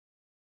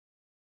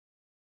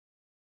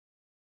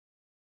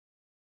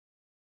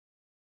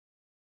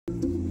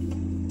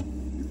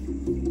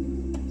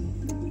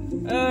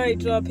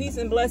Alright, y'all, peace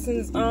and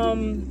blessings.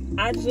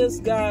 I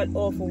just got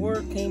off of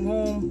work, came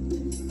home,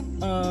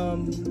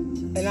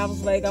 and I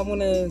was like, I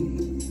want to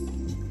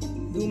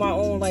do my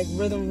own like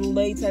rhythm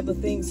roulette type of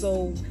thing.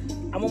 So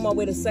I'm on my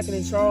way to 2nd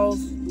and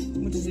Charles,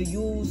 which is a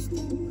used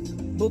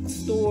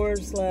bookstore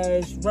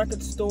slash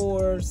record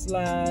store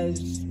slash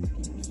you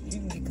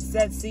can get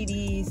cassette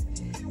CDs,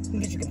 you can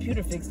get your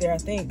computer fixed there, I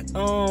think.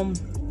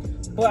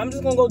 But I'm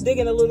just gonna go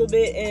digging a little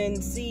bit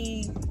and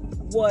see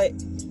what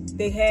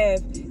they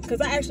have,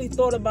 because I actually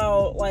thought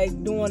about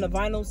like doing a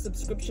vinyl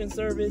subscription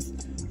service,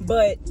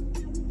 but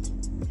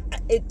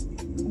it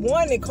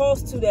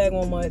costs too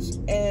daggone much,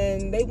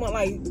 and they want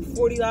like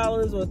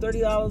 $40 or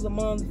 $30 a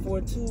month for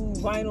 2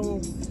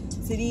 vinyl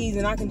CDs,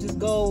 and I can just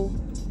go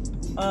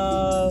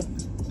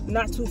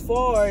not too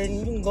far, and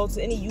you can go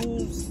to any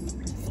used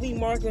flea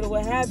market or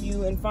what have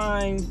you and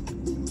find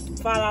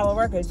 $5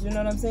 records, you know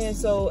what I'm saying?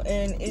 So,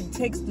 and it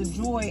takes the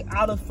joy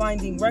out of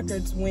finding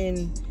records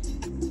when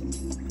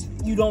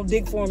you don't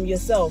dig for them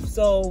yourself.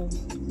 So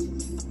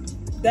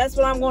that's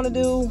what I'm going to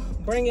do.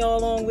 Bring y'all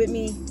along with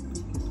me.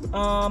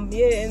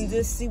 Yeah, and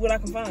just see what I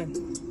can find.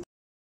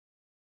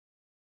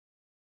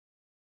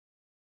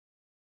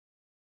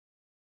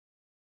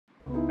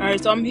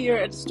 Alright, so I'm here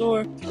at the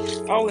store.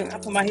 Oh, and I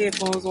put my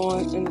headphones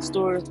on in the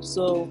store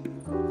so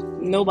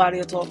nobody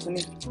will talk to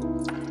me.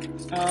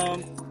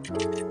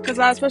 Cause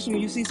especially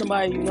when you see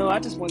somebody you know, I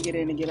just want to get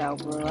in and get out,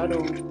 bro. I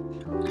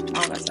don't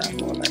got time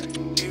for all that.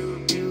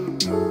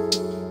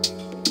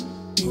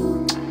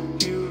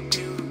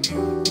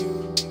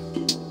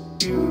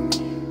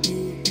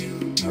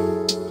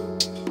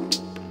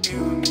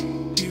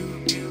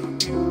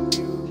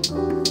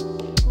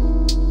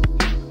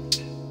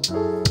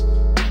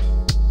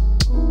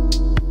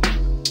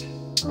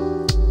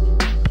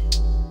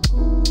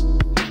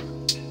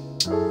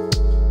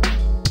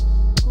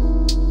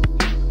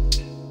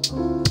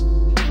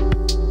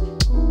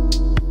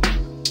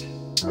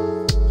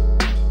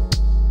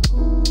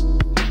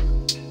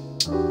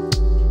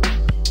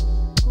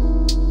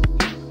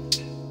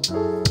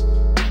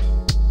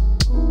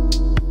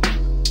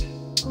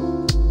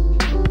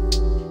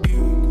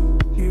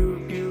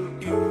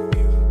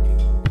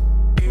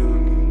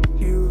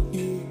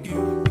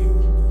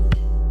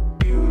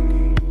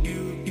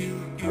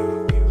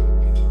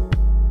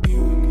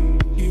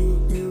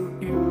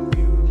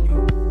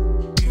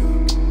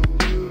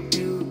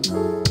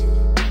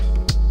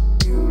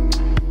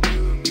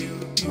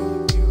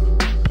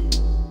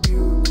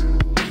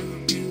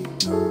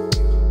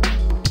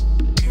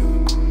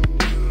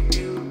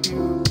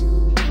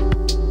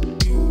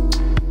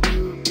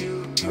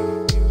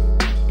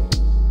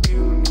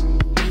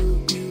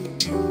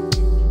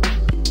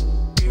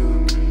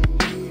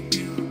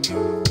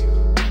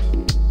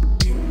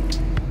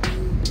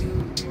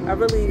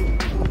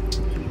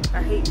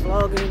 I hate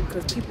vlogging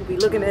because people be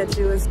looking at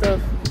you and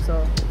stuff.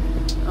 So,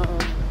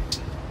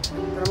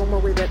 but I'm on my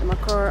way back to my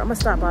car. I'm gonna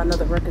stop by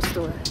another record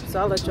store, so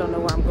I'll let y'all know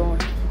where I'm going.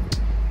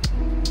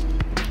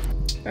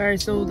 All right,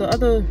 so the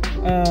other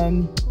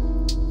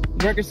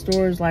record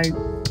store is like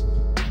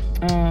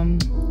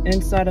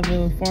inside of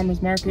a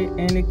farmer's market,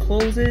 and it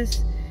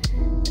closes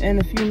in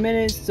a few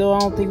minutes, so I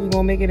don't think we're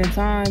gonna make it in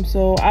time.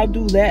 So I'll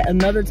do that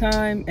another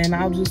time, and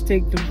I'll just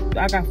take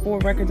I got 4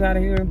 records out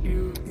of here.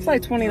 It's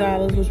like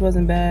 $20, which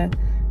wasn't bad.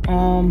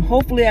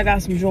 Hopefully I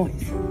got some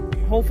joints.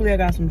 Hopefully I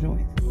got some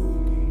joints.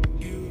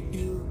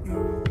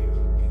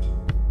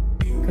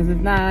 Because if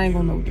not, I ain't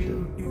gonna know what to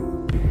do.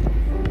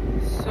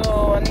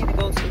 So I need to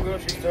go to the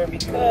grocery store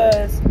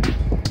because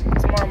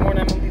tomorrow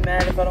morning I'm gonna be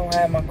mad if I don't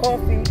have my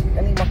coffee.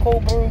 I need my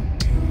cold brew.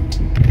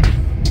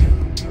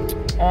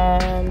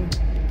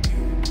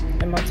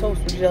 And my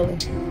toast with jelly.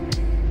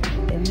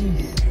 At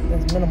least.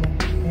 That's minimal.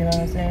 You know what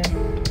I'm saying?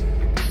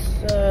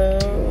 So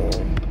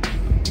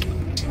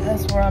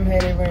that's where I'm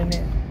headed right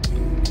now.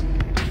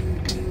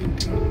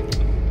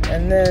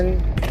 And then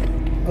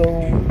go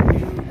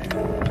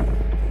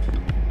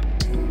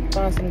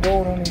find some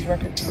gold on these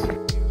records.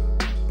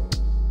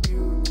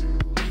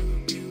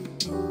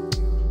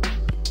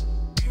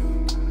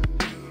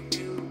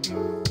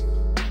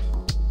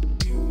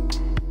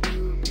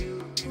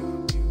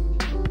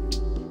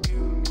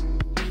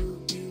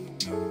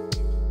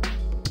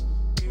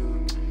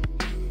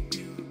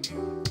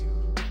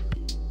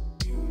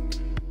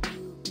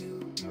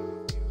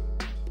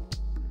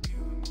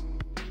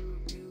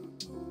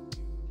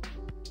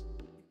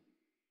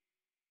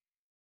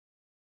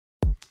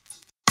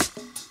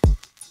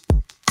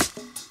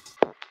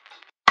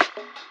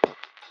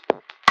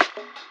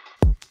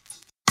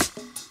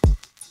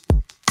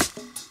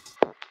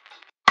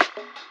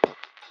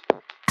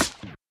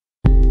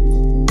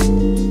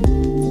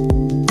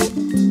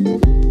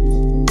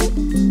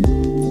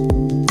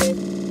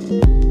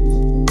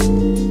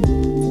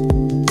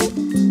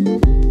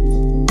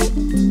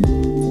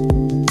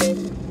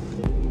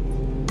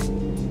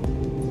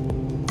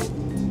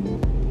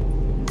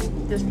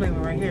 This flavor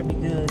right here be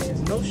good.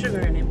 There's no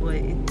sugar in it, but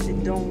it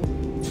don't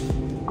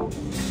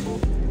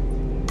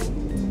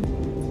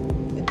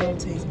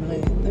taste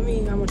bland.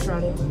 I'm gonna try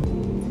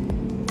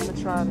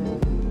try the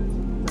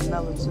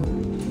vanilla too.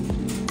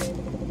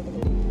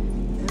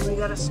 And we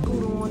got a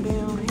scooter one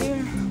down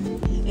here.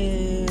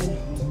 And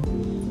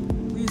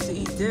we used to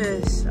eat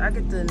this. I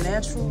get the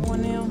natural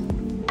one now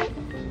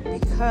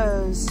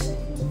because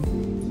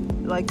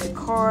like the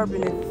carb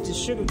and the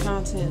sugar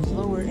content is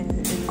lower, and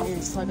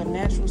it's like a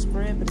natural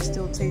spread, but it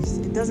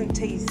doesn't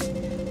taste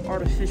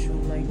artificial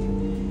like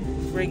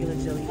regular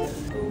jelly does.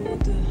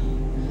 With the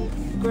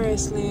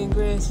grassland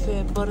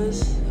grass-fed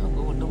butters, I'll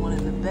go with the one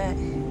in the back.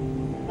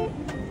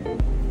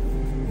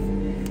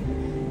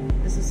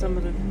 This is some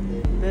of the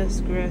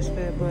best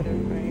grass-fed butter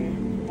right here.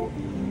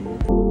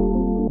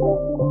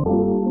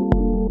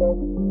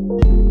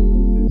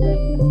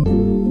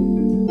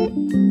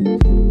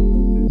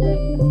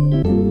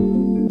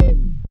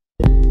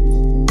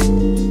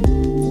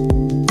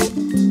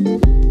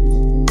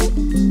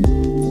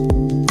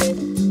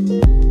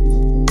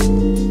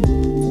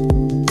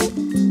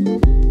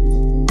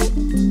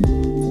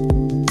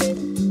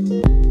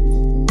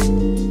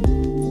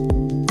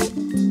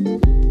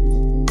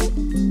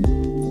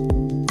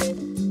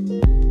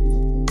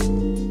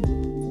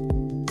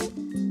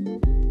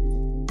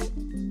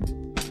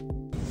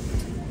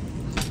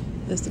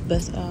 That's the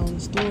best aisle in the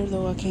store,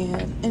 though I can't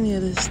have any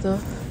of this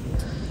stuff.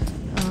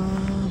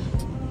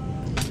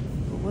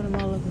 But what am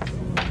I looking for?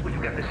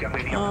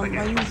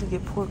 I usually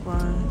get pork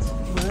rinds,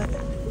 but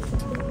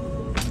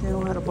they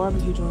don't have the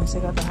barbecue joints. They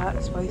got the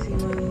hot, spicy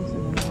ones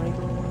and the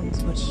regular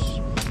ones, which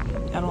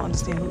I don't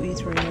understand who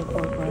eats regular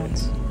pork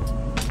rinds.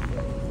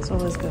 So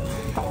let's go.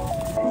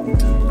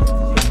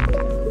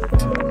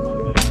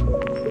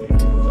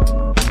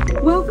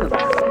 Welcome